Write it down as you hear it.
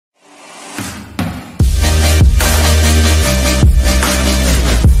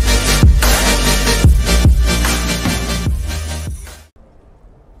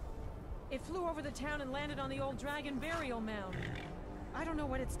dragon burial mound. I don't know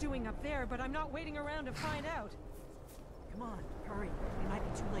what it's doing up there, but I'm not waiting around to find out. Come on, hurry. We might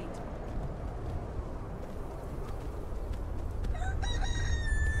be too late.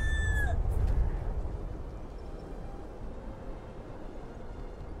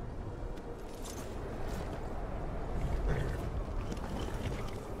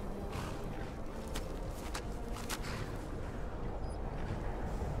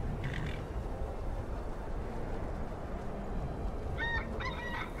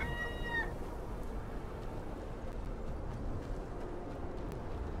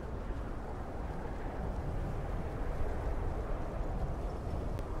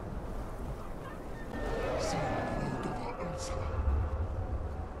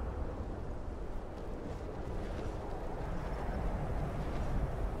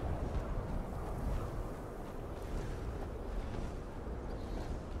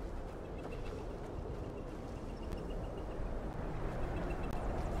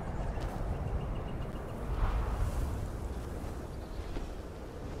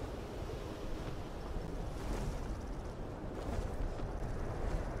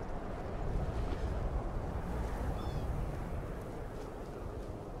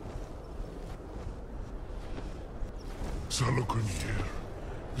 Salokunier,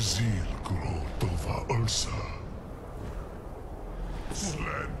 Zil Gro Tova Ulsa.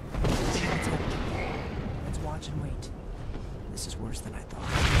 Sled. Let's watch and wait. This is worse than I thought.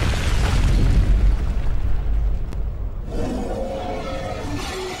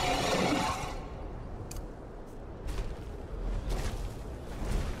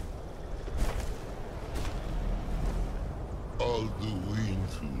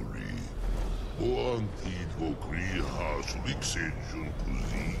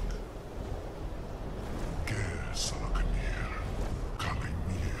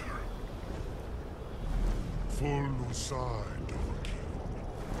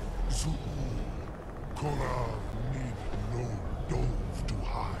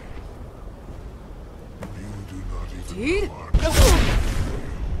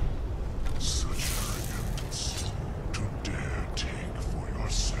 Such arrogance to dare take for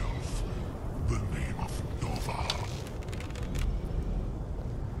yourself the name of Nova.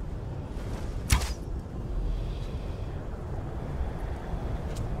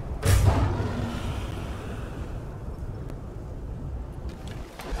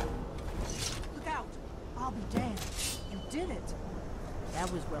 Look out! I'll be damned. You did it.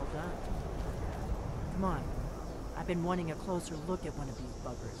 That was well done. Come on. I've been wanting a closer look at one of these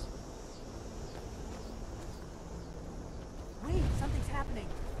buggers. Wait, something's happening.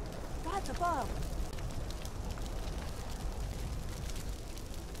 God's above.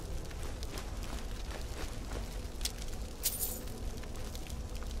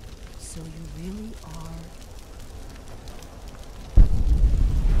 So you really are...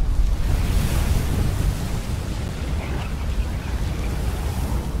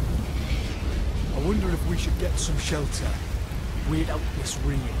 I wonder if we should get some shelter. Wait out this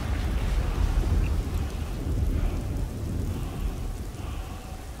rain.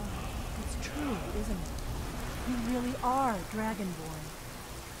 Oh, it's true, isn't it? We really are Dragonborn.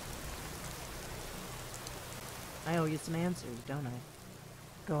 I owe you some answers, don't I?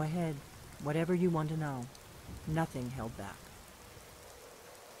 Go ahead. Whatever you want to know. Nothing held back.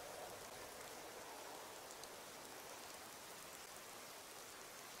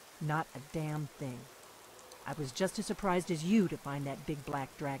 Not a damn thing. I was just as surprised as you to find that big black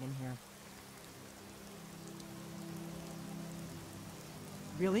dragon here.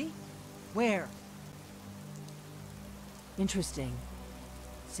 Really? Where? Interesting.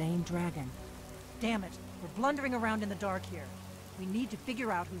 Same dragon. Damn it. We're blundering around in the dark here. We need to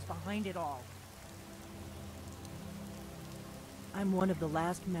figure out who's behind it all. I'm one of the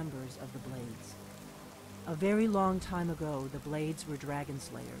last members of the Blades. A very long time ago, the Blades were dragon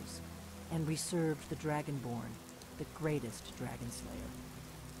slayers, and we served the Dragonborn, the greatest dragon slayer.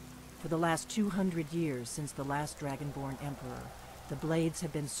 For the last 200 years since the last Dragonborn Emperor, the Blades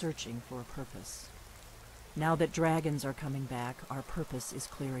have been searching for a purpose. Now that dragons are coming back, our purpose is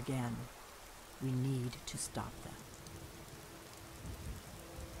clear again. We need to stop them.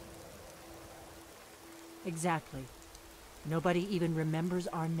 Exactly. Nobody even remembers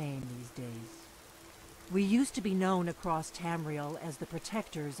our name these days. We used to be known across Tamriel as the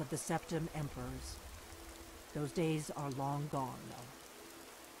protectors of the Septim Emperors. Those days are long gone, though.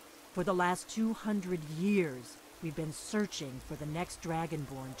 For the last 200 years, we've been searching for the next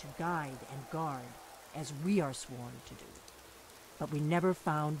Dragonborn to guide and guard, as we are sworn to do. But we never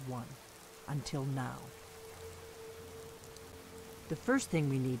found one, until now. The first thing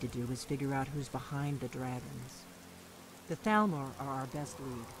we need to do is figure out who's behind the dragons. The Thalmor are our best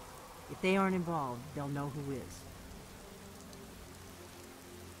lead. If they aren't involved, they'll know who is.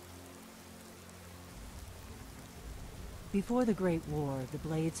 Before the Great War, the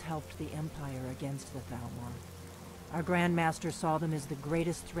Blades helped the Empire against the Thalmor. Our Grand Master saw them as the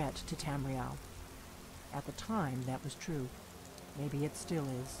greatest threat to Tamriel. At the time, that was true. Maybe it still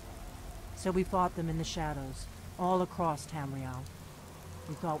is. So we fought them in the shadows, all across Tamriel.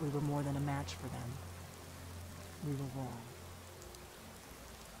 We thought we were more than a match for them. We were wrong.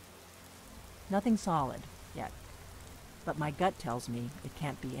 Nothing solid, yet. But my gut tells me it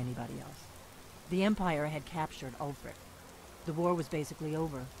can't be anybody else. The Empire had captured Ulfric. The war was basically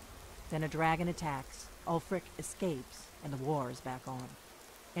over. Then a dragon attacks, Ulfric escapes, and the war is back on.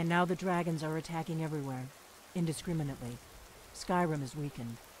 And now the dragons are attacking everywhere, indiscriminately. Skyrim is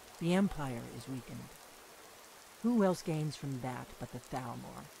weakened. The Empire is weakened. Who else gains from that but the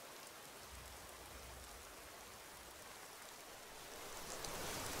Thalmor?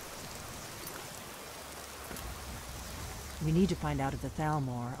 We need to find out if the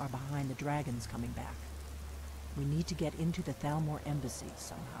Thalmor are behind the dragons coming back. We need to get into the Thalmor embassy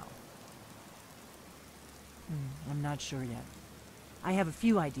somehow. I'm not sure yet. I have a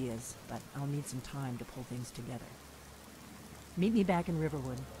few ideas, but I'll need some time to pull things together. Meet me back in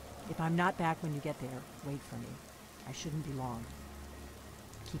Riverwood. If I'm not back when you get there, wait for me. I shouldn't be long.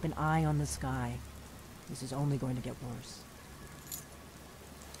 Keep an eye on the sky. This is only going to get worse.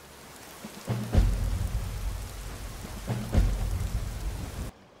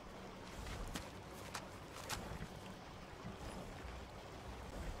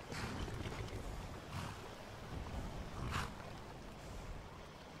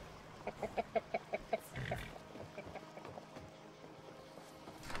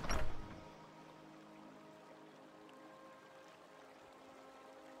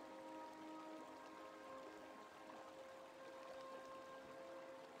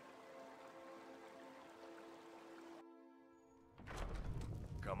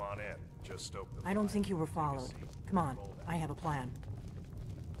 Come on in. Just stoke the I don't fire. think you were followed. Come on, I have a plan.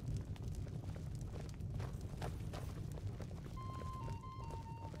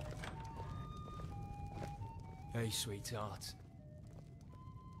 Hey, sweetheart.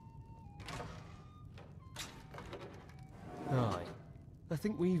 Aye. I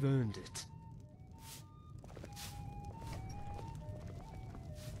think we've earned it.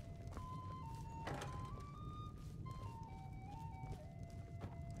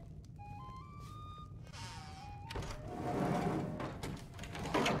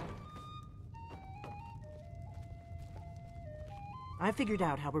 I figured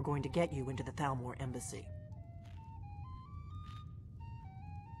out how we're going to get you into the Thalmor embassy.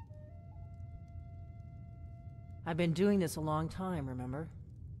 I've been doing this a long time, remember?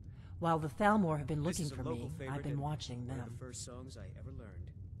 While the Thalmor have been looking for me, I've been watching them. One of the first songs I ever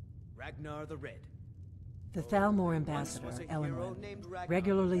learned. Ragnar the Red. The Thalmor ambassador, Elegance,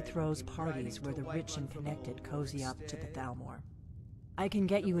 regularly throws parties where the rich and connected cozy up to the Thalmor. I can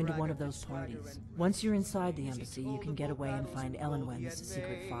get you into one of those parties. Once you're inside the embassy, you can get away and find Elenwen's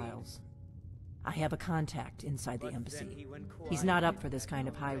secret files. I have a contact inside the embassy. He's not up for this kind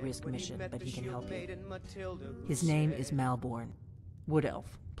of high-risk mission, but he can help you. His name is Malborn. Wood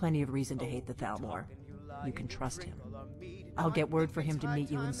Elf. Plenty of reason to hate the Thalmor. You can trust him. I'll get word for him to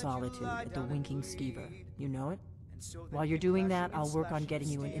meet you in Solitude at the Winking Skeever. You know it? While you're doing that, I'll work on getting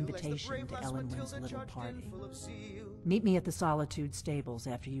you an invitation to Elenwen's little party. Meet me at the Solitude stables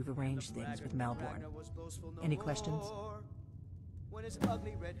after you've arranged things with Malborn. Any questions? When his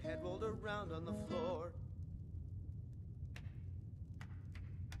ugly red head rolled around on the floor.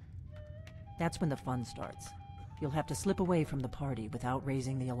 That's when the fun starts. You'll have to slip away from the party without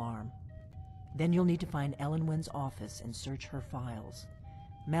raising the alarm. Then you'll need to find Elenwen's office and search her files.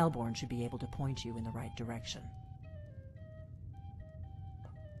 Malborn should be able to point you in the right direction.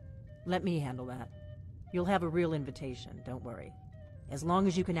 Let me handle that. You'll have a real invitation, don't worry. As long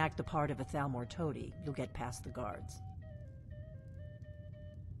as you can act the part of a Thalmor toady, you'll get past the guards.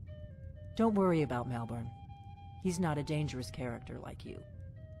 Don't worry about Malborn. He's not a dangerous character like you.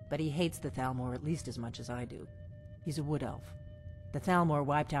 But he hates the Thalmor at least as much as I do. He's a wood elf. The Thalmor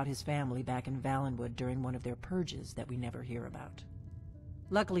wiped out his family back in Valenwood during one of their purges that we never hear about.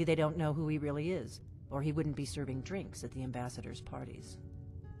 Luckily they don't know who he really is, or he wouldn't be serving drinks at the ambassador's parties.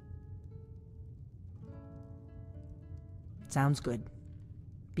 Sounds good.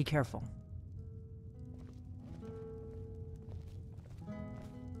 Be careful.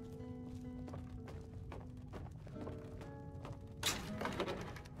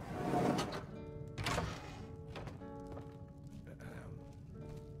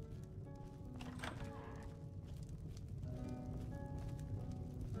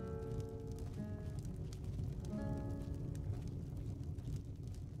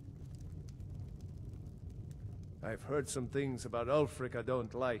 I've heard some things about Ulfric I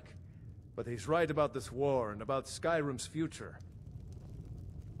don't like, but he's right about this war and about Skyrim's future.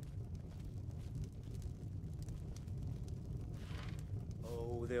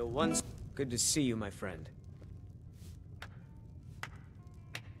 Oh, there once... Good to see you, my friend.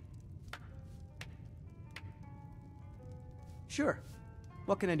 Sure.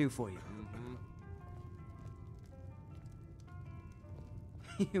 What can I do for you?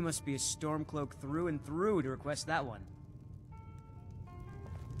 You must be a Stormcloak through and through to request that one.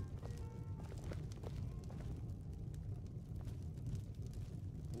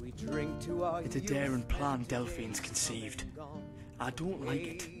 We drink to our It's a daring plan Delphine's conceived. I don't like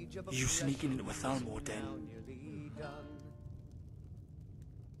it. You sneaking into a Thalmor den.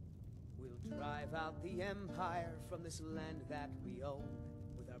 We'll drive out the Empire from this land that we own.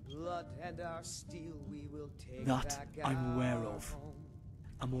 With our blood and our steel we will take That back I'm aware our of. home.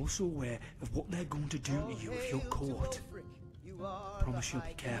 I'm also aware of what they're going to do to you if you're caught. Promise you'll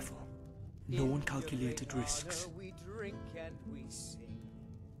be careful. No uncalculated risks. We drink and we sing.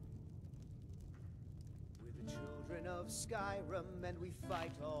 We're the children of Skyrim and we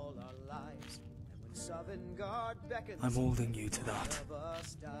fight all our lives. And when Sovngarde beckons, I'm holding you to that. one of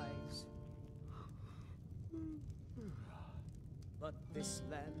us dies. But this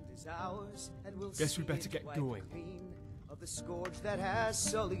land is ours, and we'll Guess we see better it get wipe going. clean of the scourge that has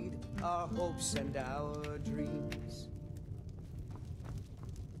sullied our hopes and our dreams.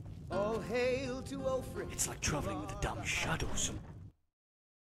 All hail to Ulfric. It's like traveling with the damn shadows.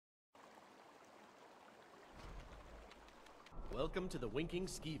 Welcome to the Winking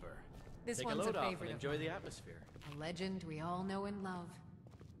Skeever. This Take one's a load a off favorite and of enjoy mine. the atmosphere. A legend we all know and love.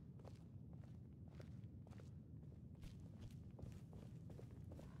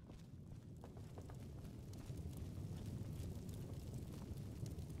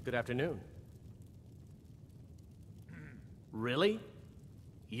 Good afternoon. Really?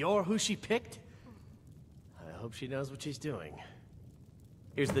 You're who she picked? I hope she knows what she's doing.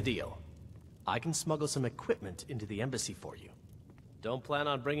 Here's the deal. I can smuggle some equipment into the embassy for you. Don't plan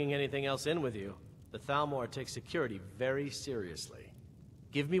on bringing anything else in with you. The Thalmor takes security very seriously.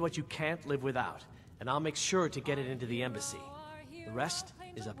 Give me what you can't live without, and I'll make sure to get it into the embassy. The rest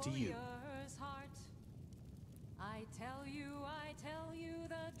is up to you.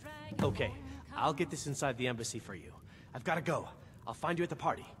 Okay, I'll get this inside the embassy for you. I've got to go. I'll find you at the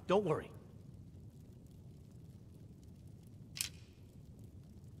party. Don't worry.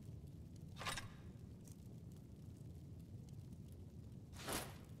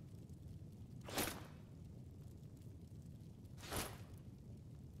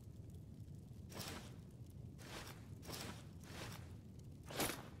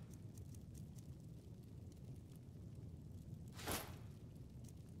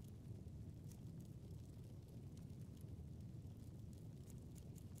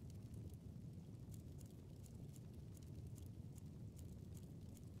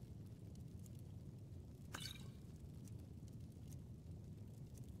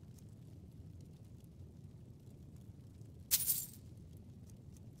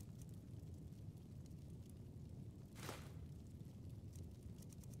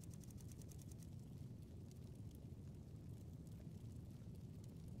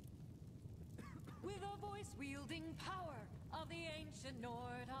 With a voice-wielding power of the ancient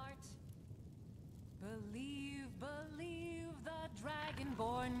Nord art. Believe, believe the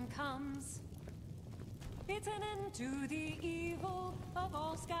Dragonborn comes. It's an end to the evil of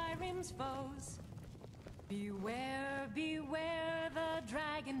all Skyrim's foes. Beware, beware, the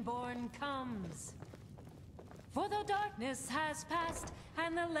Dragonborn comes. For the darkness has passed,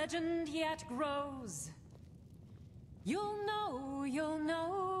 and the legend yet grows. You'll know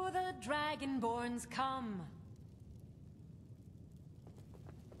the Dragonborns come.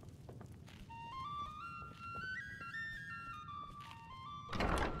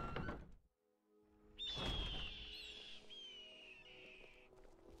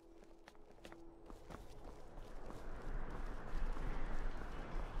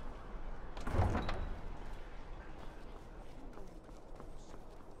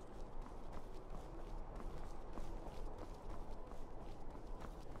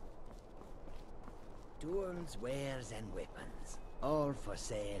 Tools, wares, and weapons, all for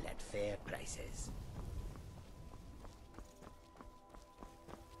sale at fair prices.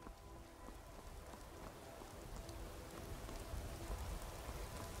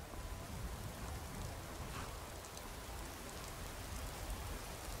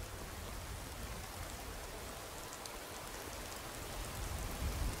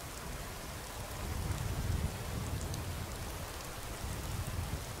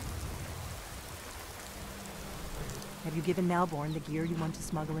 Have you given Malborn the gear you want to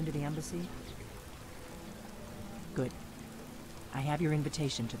smuggle into the embassy? Good. I have your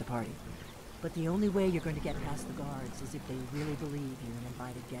invitation to the party. But the only way you're going to get past the guards is if they really believe you're an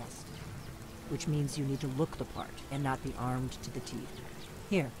invited guest. Which means you need to look the part and not be armed to the teeth.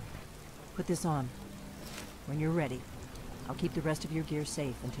 Here, put this on. When you're ready, I'll keep the rest of your gear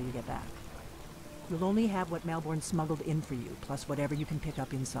safe until you get back. You'll only have what Malborn smuggled in for you, plus whatever you can pick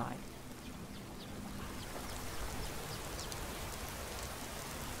up inside.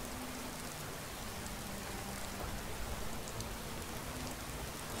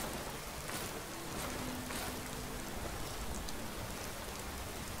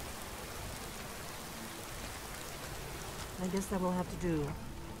 I guess that will have to do.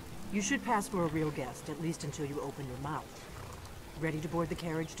 You should pass for a real guest, at least until you open your mouth. Ready to board the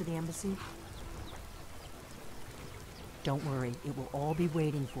carriage to the embassy? Don't worry, it will all be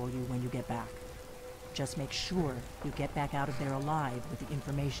waiting for you when you get back. Just make sure you get back out of there alive with the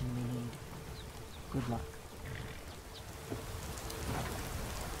information we need. Good luck.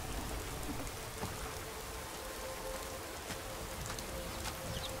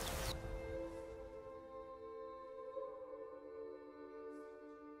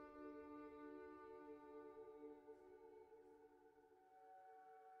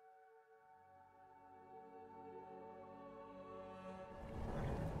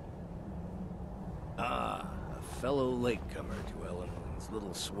 Fellow latecomer to Ellen's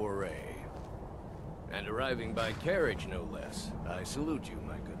little soiree. And arriving by carriage, no less. I salute you,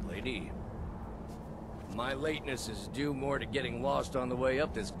 my good lady. My lateness is due more to getting lost on the way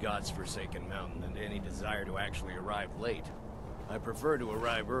up this god's-forsaken mountain than to any desire to actually arrive late. I prefer to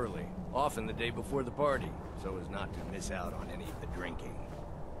arrive early, often the day before the party, so as not to miss out on any of the drinking.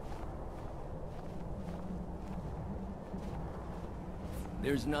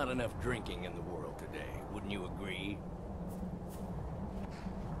 There's not enough drinking in the world today, wouldn't you agree?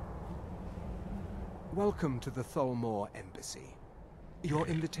 Welcome to the Tholmor Embassy. Your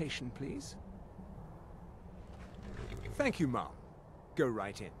invitation, please. Thank you, Mom. Go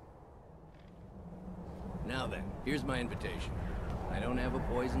right in. Now then, here's my invitation. I don't have a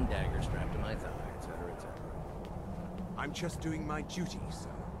poison dagger strapped to my thigh, etc., etc. I'm just doing my duty,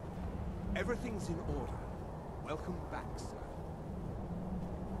 sir. Everything's in order. Welcome back, sir.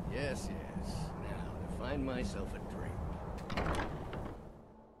 Yes, yes. Now, to find myself a drink.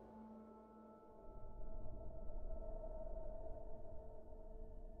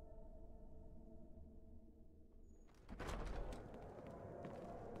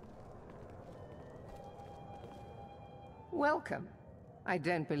 Welcome. I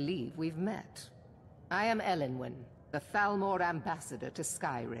don't believe we've met. I am Elenwen, the Thalmor ambassador to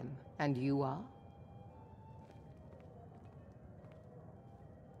Skyrim, and you are?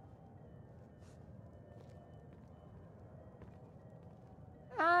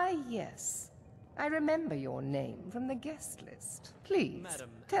 Ah, yes. I remember your name from the guest list. Please,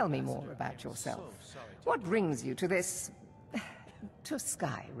 tell me more about yourself. What brings you to this... to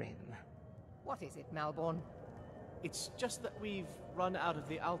Skyrim? What is it, Malborn? It's just that we've run out of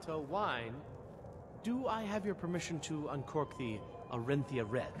the Alto wine. Do I have your permission to uncork the Arinthia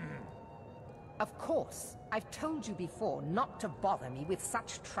Red? Of course. I've told you before not to bother me with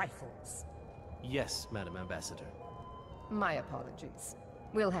such trifles. Yes, Madam Ambassador. My apologies.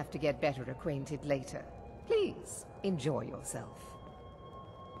 We'll have to get better acquainted later. Please, enjoy yourself.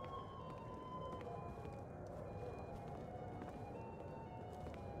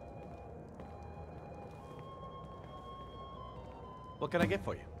 What can I get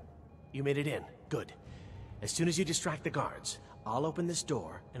for you? You made it in. Good. As soon as you distract the guards, I'll open this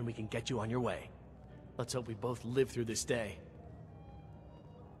door and we can get you on your way. Let's hope we both live through this day.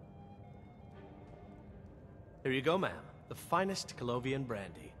 Here you go, ma'am. The finest Colovian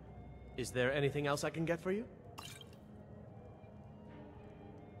brandy. Is there anything else I can get for you?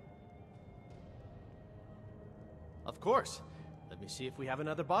 Of course. Let me see if we have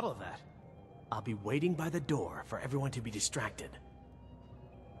another bottle of that. I'll be waiting by the door for everyone to be distracted.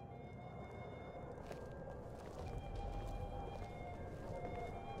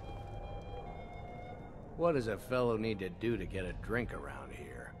 What does a fellow need to do to get a drink around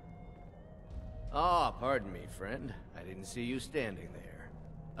here? Ah, pardon me, friend. I didn't see you standing there.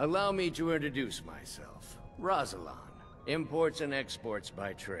 Allow me to introduce myself. Rosalan, imports and exports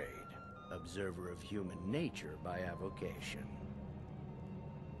by trade. Observer of human nature by avocation.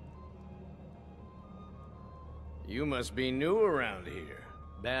 You must be new around here.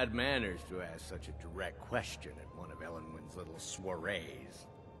 Bad manners to ask such a direct question at one of Elenwen's little soirees.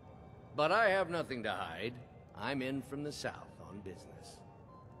 But I have nothing to hide. I'm in from the south on business.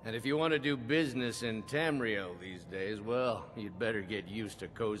 And if you want to do business in Tamriel these days, well, you'd better get used to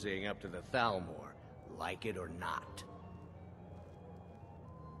cozying up to the Thalmor, like it or not.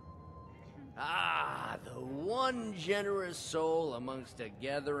 Ah, the one generous soul amongst a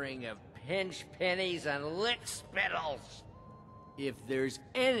gathering of pinch pennies and lick spittles. If there's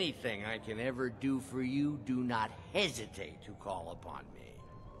anything I can ever do for you, do not hesitate to call upon me.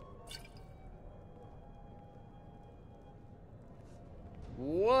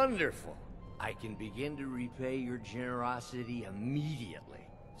 Wonderful. I can begin to repay your generosity immediately.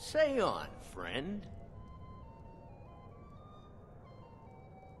 Say on, friend.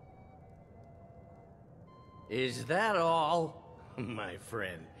 Is that all? My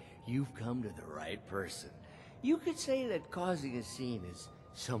friend, you've come to the right person. You could say that causing a scene is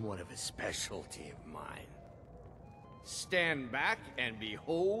somewhat of a specialty of mine. Stand back and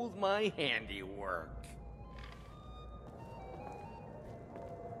behold my handiwork.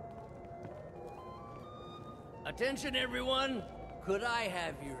 Attention, everyone! Could I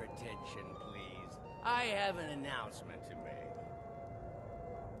have your attention, please? I have an announcement to make.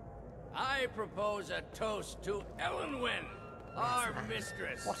 I propose a toast to Elenwen, our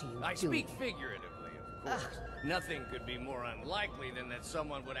mistress. What are you I doing? speak figuratively, of course. Nothing could be more unlikely than that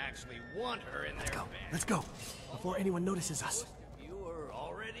someone would actually want her in their bed. Let's go, before anyone notices us. Most of you are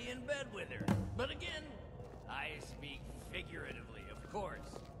already in bed with her. But again, I speak figuratively, of course.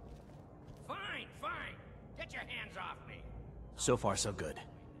 Fine, fine. Get your hands off me. So far, so good.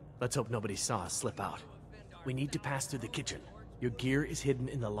 Let's hope nobody saw us slip out. We need to pass through the kitchen. Your gear is hidden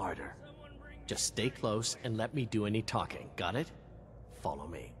in the larder. Just stay close and let me do any talking. Got it? Follow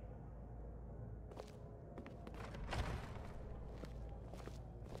me.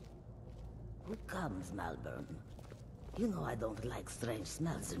 Who comes, Malburn? You know I don't like strange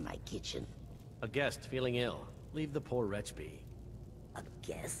smells in my kitchen. A guest feeling ill. Leave the poor wretch be. A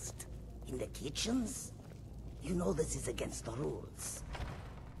guest? In the kitchens? You know this is against the rules.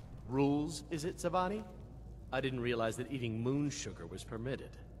 Rules, is it, Savani? I didn't realize that eating moon sugar was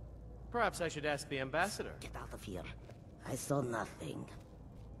permitted. Perhaps I should ask the ambassador. Get out of here. I saw nothing.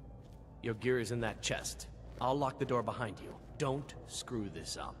 Your gear is in that chest. I'll lock the door behind you. Don't screw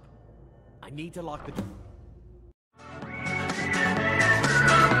this up. I need to lock the door.